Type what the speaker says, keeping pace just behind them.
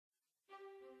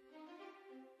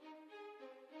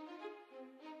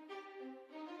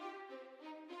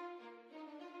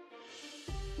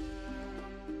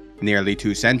Nearly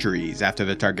 2 centuries after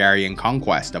the Targaryen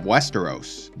conquest of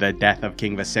Westeros, the death of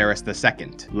King Viserys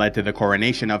II led to the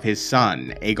coronation of his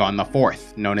son, Aegon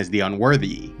IV, known as the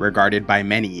Unworthy, regarded by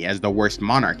many as the worst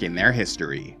monarch in their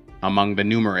history. Among the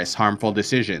numerous harmful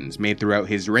decisions made throughout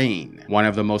his reign, one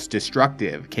of the most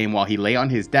destructive came while he lay on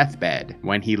his deathbed,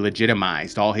 when he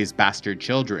legitimized all his bastard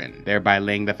children, thereby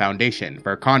laying the foundation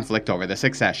for conflict over the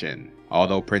succession.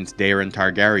 Although Prince Daemon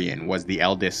Targaryen was the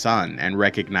eldest son and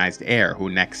recognized heir who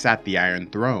next sat the Iron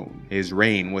Throne, his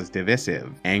reign was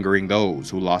divisive, angering those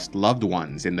who lost loved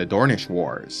ones in the Dornish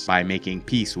Wars by making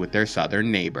peace with their southern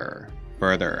neighbor.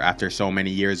 Further, after so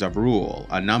many years of rule,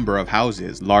 a number of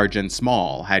houses, large and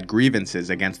small, had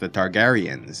grievances against the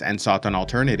Targaryens and sought an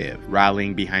alternative,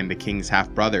 rallying behind the king's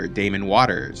half-brother Daemon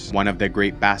Waters, one of the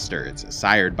great bastards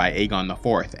sired by Aegon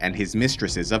IV and his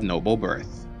mistresses of noble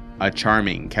birth. A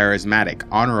charming, charismatic,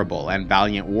 honorable, and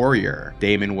valiant warrior,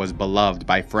 Daemon was beloved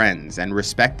by friends and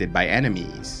respected by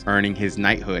enemies, earning his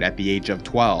knighthood at the age of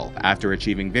 12 after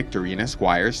achieving victory in a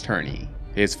squire's tourney.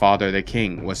 His father, the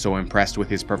king, was so impressed with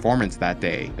his performance that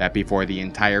day that before the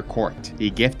entire court, he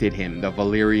gifted him the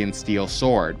Valyrian steel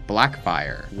sword,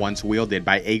 Blackfyre, once wielded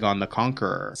by Aegon the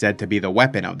Conqueror, said to be the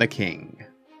weapon of the king.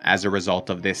 As a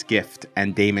result of this gift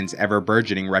and Daemon's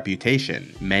ever-burgeoning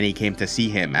reputation, many came to see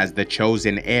him as the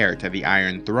chosen heir to the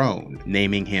Iron Throne,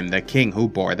 naming him the king who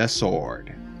bore the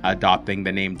sword. Adopting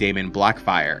the name Daemon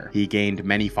Blackfyre, he gained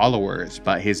many followers,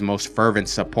 but his most fervent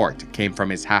support came from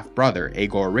his half-brother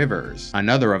Aegor Rivers,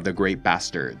 another of the great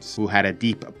bastards, who had a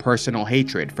deep personal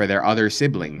hatred for their other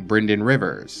sibling, Brynden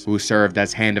Rivers, who served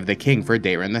as Hand of the King for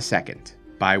Daemon II.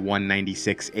 By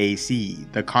 196 AC,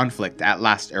 the conflict at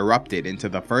last erupted into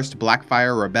the First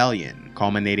Blackfyre Rebellion,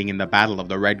 culminating in the Battle of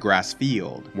the Redgrass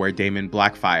Field, where Daemon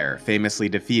Blackfyre famously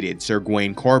defeated Sir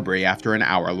Gawain Corbray after an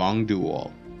hour-long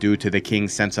duel. Due to the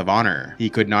king's sense of honor, he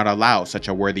could not allow such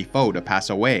a worthy foe to pass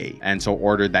away, and so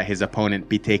ordered that his opponent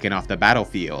be taken off the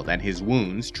battlefield and his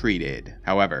wounds treated.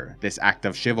 However, this act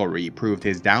of chivalry proved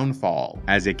his downfall,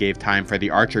 as it gave time for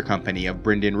the archer company of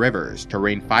Brynden Rivers to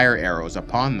rain fire arrows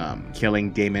upon them,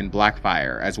 killing Daemon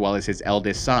Blackfyre as well as his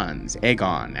eldest sons,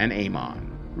 Aegon and Aemon.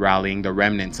 Rallying the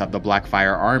remnants of the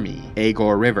Blackfyre army,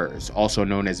 Aegor Rivers, also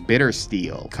known as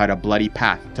Bittersteel, cut a bloody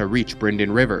path to reach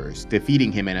Brynden Rivers,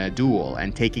 defeating him in a duel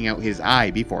and taking out his eye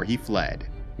before he fled.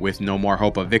 With no more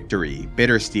hope of victory,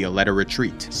 Bittersteel led a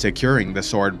retreat, securing the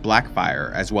sword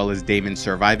Blackfyre as well as Daemon's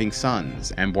surviving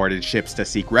sons, and boarded ships to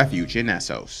seek refuge in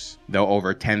Essos. Though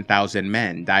over 10,000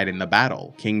 men died in the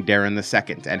battle, King Daemon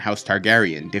II and House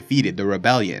Targaryen defeated the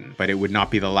rebellion, but it would not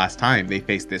be the last time they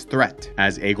faced this threat,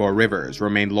 as Aegor Rivers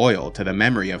remained loyal to the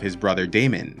memory of his brother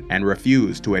Daemon, and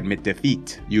refused to admit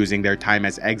defeat, using their time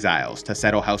as exiles to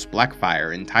settle House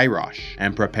Blackfyre in Tyrosh,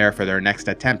 and prepare for their next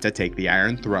attempt to take the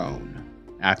Iron Throne.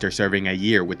 After serving a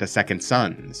year with the Second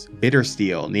Sons,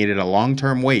 Bittersteel needed a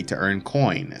long-term way to earn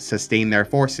coin, sustain their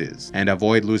forces, and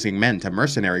avoid losing men to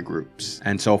mercenary groups,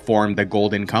 and so formed the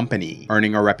Golden Company,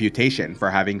 earning a reputation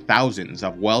for having thousands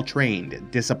of well-trained,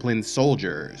 disciplined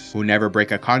soldiers who never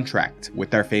break a contract, with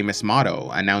their famous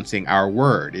motto announcing "Our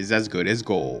word is as good as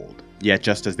gold." Yet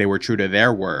just as they were true to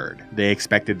their word, they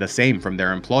expected the same from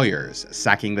their employers,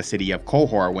 sacking the city of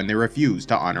Qohor when they refused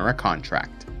to honor a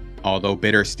contract. Although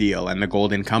Bittersteel and the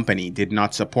Golden Company did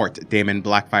not support Daemon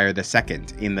Blackfyre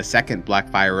II in the Second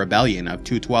Blackfyre Rebellion of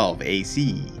 212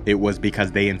 AC, it was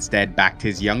because they instead backed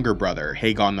his younger brother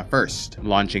Haegon I,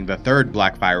 launching the Third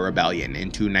Blackfyre Rebellion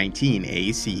in 219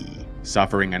 AC.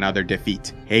 Suffering another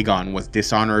defeat, Haegon was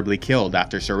dishonorably killed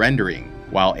after surrendering,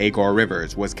 while Aegor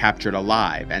Rivers was captured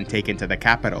alive and taken to the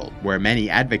capital, where many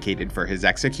advocated for his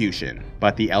execution.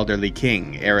 But the elderly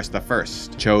king, Aerys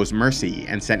I, chose mercy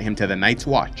and sent him to the Night's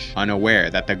Watch, unaware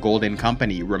that the Golden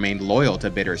Company remained loyal to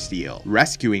Bittersteel,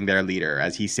 rescuing their leader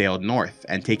as he sailed north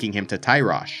and taking him to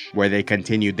Tyrosh, where they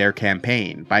continued their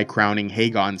campaign by crowning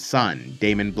Haegon's son,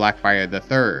 Daemon Blackfyre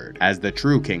III, as the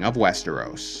true king of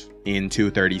Westeros. In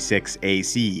 236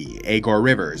 AC, Aegor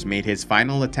Rivers made his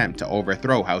final attempt to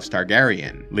overthrow House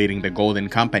Targaryen, leading the Golden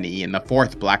Company in the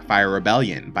Fourth Blackfyre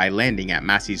Rebellion by landing at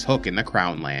Massey's Hook in the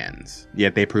Crown Lands.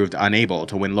 Yet they proved unable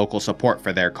to win local support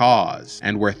for their cause,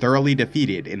 and were thoroughly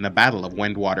defeated in the Battle of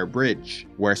Wendwater Bridge,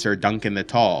 where Sir Duncan the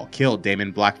Tall killed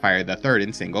Daemon Blackfyre III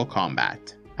in single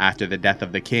combat. After the death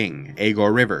of the king,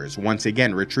 Aegor Rivers once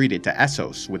again retreated to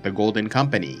Essos with the Golden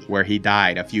Company, where he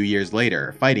died a few years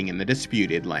later fighting in the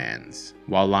disputed lands.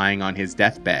 While lying on his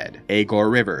deathbed,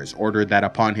 Aegor Rivers ordered that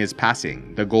upon his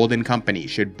passing, the Golden Company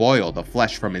should boil the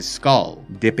flesh from his skull,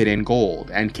 dip it in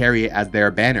gold, and carry it as their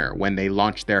banner when they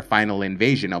launched their final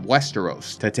invasion of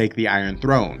Westeros to take the Iron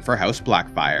Throne for House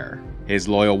Blackfyre. His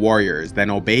loyal warriors then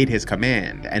obeyed his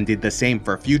command and did the same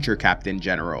for future captain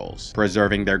generals,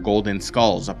 preserving their golden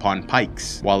skulls upon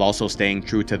pikes, while also staying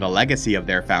true to the legacy of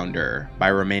their founder by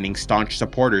remaining staunch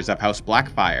supporters of House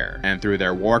Blackfyre and through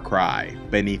their war cry,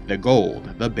 "Beneath the gold,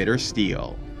 the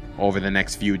Bittersteel." Over the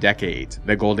next few decades,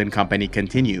 the Golden Company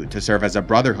continued to serve as a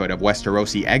brotherhood of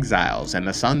Westerosi exiles and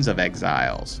the Sons of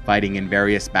Exiles, fighting in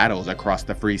various battles across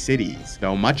the Free Cities,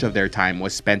 though much of their time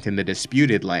was spent in the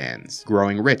disputed lands,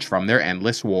 growing rich from their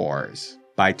endless wars.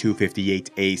 By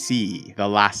 258 AC, the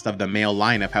last of the male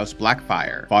line of House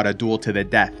Blackfyre fought a duel to the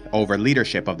death over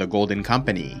leadership of the Golden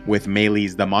Company, with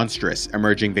Meleys the Monstrous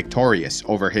emerging victorious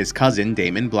over his cousin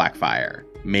Daemon Blackfyre.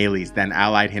 Meleys then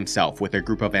allied himself with a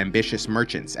group of ambitious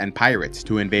merchants and pirates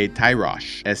to invade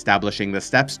Tyrosh, establishing the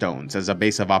Stepstones as a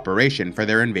base of operation for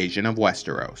their invasion of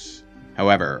Westeros.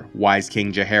 However, wise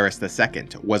King Jaehaerys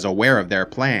II was aware of their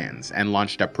plans and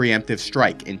launched a preemptive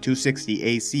strike in 260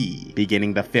 AC,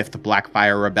 beginning the Fifth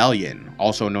Blackfyre Rebellion,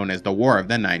 also known as the War of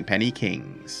the Ninepenny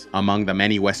Kings. Among the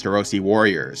many Westerosi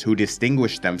warriors who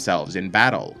distinguished themselves in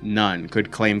battle, none could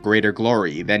claim greater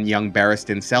glory than young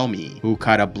Barristan Selmy, who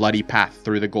cut a bloody path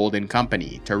through the Golden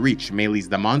Company to reach Meleys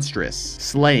the Monstrous,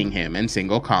 slaying him in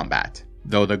single combat.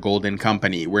 Though the Golden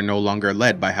Company were no longer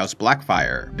led by House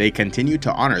Blackfyre, they continued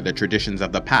to honor the traditions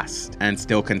of the past, and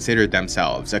still considered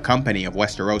themselves a company of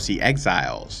Westerosi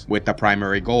exiles, with the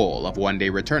primary goal of one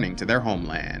day returning to their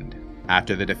homeland.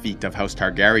 After the defeat of House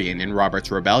Targaryen in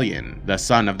Robert's Rebellion, the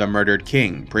son of the murdered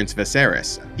king, Prince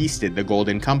Viserys, feasted the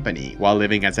Golden Company while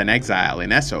living as an exile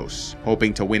in Essos,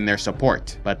 hoping to win their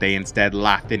support, but they instead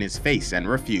laughed in his face and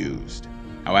refused.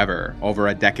 However, over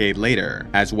a decade later,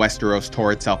 as Westeros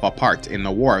tore itself apart in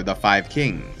the War of the Five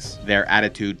Kings, their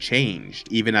attitude changed,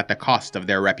 even at the cost of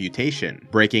their reputation,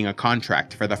 breaking a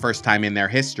contract for the first time in their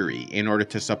history in order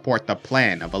to support the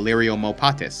plan of Illyrio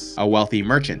Mopatis, a wealthy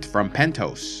merchant from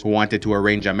Pentos, who wanted to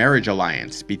arrange a marriage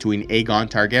alliance between Aegon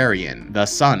Targaryen, the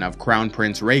son of Crown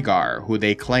Prince Rhaegar, who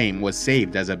they claim was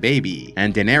saved as a baby,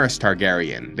 and Daenerys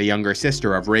Targaryen, the younger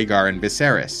sister of Rhaegar and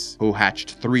Viserys, who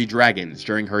hatched 3 dragons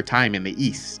during her time in the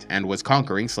East and was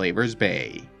conquering Slaver's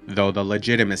Bay. Though the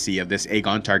legitimacy of this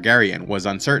Aegon Targaryen was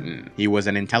uncertain, he was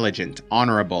an intelligent,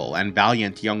 honorable, and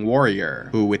valiant young warrior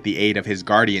who, with the aid of his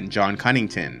guardian Jon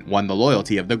Cunnington, won the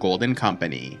loyalty of the Golden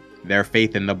Company. Their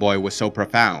faith in the boy was so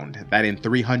profound that in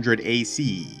 300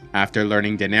 AC, after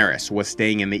learning Daenerys was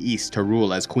staying in the east to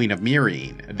rule as Queen of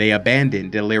Meereen, they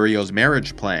abandoned Illyrio's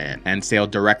marriage plan and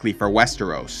sailed directly for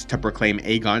Westeros to proclaim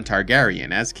Aegon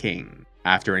Targaryen as king.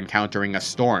 After encountering a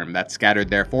storm that scattered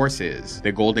their forces,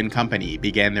 the Golden Company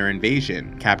began their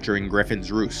invasion, capturing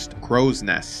Griffin's Roost, Crow's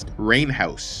Nest,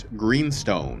 Rainhouse,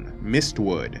 Greenstone,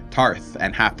 Mistwood, Tarth,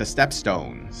 and half the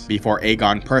Stepstones, before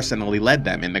Aegon personally led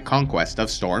them in the conquest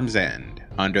of Storm's End.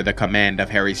 Under the command of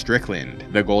Harry Strickland,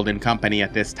 the Golden Company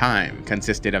at this time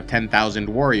consisted of 10,000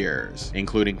 warriors,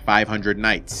 including 500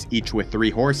 knights, each with 3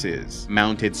 horses,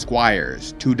 mounted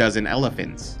squires, 24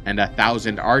 elephants, and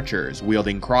 1,000 archers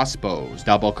wielding crossbows,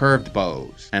 double-curved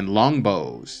bows, and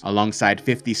longbows, alongside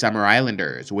 50 Summer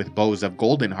Islanders with bows of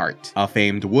Goldenheart, a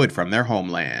famed wood from their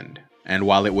homeland. And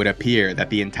while it would appear that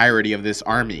the entirety of this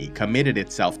army committed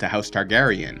itself to House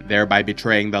Targaryen, thereby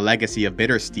betraying the legacy of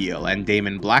Bittersteel and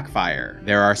Daemon Blackfyre,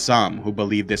 there are some who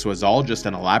believe this was all just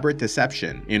an elaborate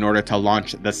deception in order to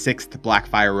launch the Sixth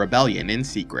Blackfyre Rebellion in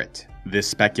secret. This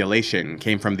speculation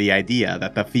came from the idea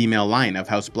that the female line of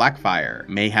House Blackfyre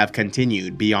may have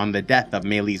continued beyond the death of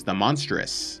Meleys the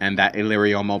Monstrous, and that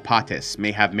Illyrio Mopatis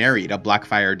may have married a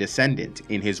Blackfyre descendant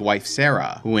in his wife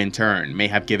Sarah, who in turn may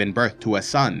have given birth to a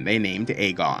son they named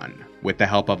Aegon. With the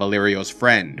help of Illyrio's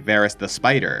friend, Varys the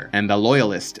Spider, and the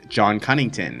loyalist, Jon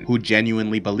Cunnington, who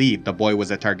genuinely believed the boy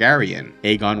was a Targaryen,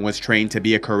 Aegon was trained to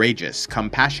be a courageous,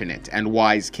 compassionate, and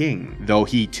wise king, though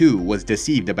he too was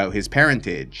deceived about his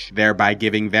parentage, thereby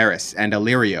giving Varys and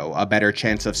Illyrio a better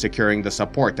chance of securing the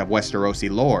support of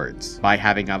Westerosi lords by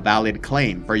having a valid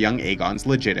claim for young Aegon's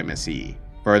legitimacy.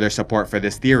 Further support for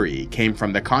this theory came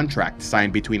from the contract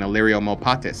signed between Illyrio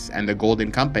Mopatis and the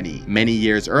Golden Company many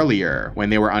years earlier when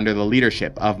they were under the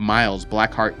leadership of Myles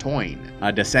Blackheart Toyne,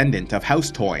 a descendant of House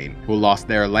Toyne, who lost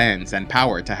their lands and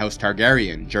power to House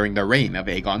Targaryen during the reign of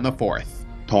Aegon IV.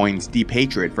 Toyne's deep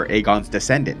hatred for Aegon's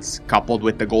descendants, coupled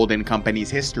with the Golden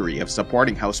Company's history of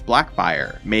supporting House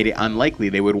Blackfyre, made it unlikely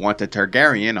they would want a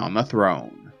Targaryen on the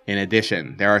throne. In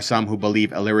addition, there are some who believe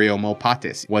Illyrio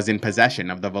Mopatis was in possession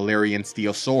of the Valyrian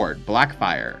steel sword,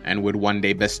 Blackfyre, and would one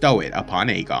day bestow it upon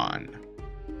Aegon.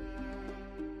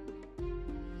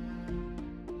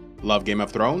 Love Game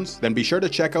of Thrones? Then be sure to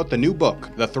check out the new book,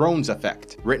 The Thrones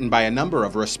Effect, written by a number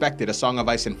of respected A Song of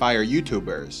Ice and Fire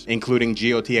YouTubers, including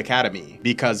GOT Academy,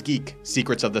 Because Geek,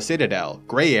 Secrets of the Citadel,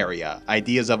 Grey Area,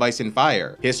 Ideas of Ice and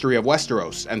Fire, History of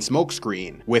Westeros, and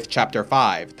Smokescreen, with Chapter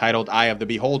 5, titled Eye of the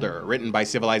Beholder, written by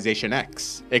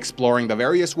CivilizationEx, exploring the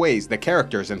various ways the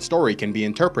characters and story can be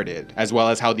interpreted, as well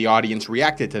as how the audience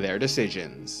reacted to their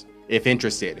decisions. If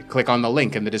interested, click on the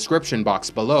link in the description box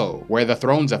below, where The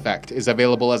Thrones Effect is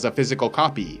available as a physical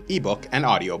copy, ebook, and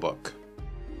audiobook.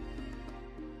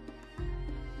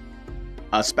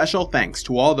 A special thanks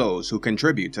to all those who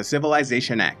contribute to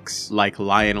CivilizationEx, like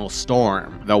Lionel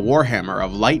Storm, the Warhammer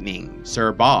of Lightning,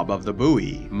 Sir Bob of the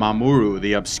Buoy, Mamoru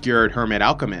the Obscured Hermit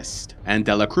Alchemist, and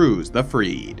Delacruz the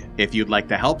Freed. If you'd like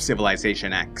to help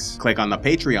CivilizationEx, click on the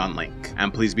Patreon link,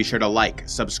 and please be sure to like,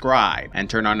 subscribe, and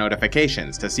turn on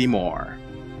notifications to see more.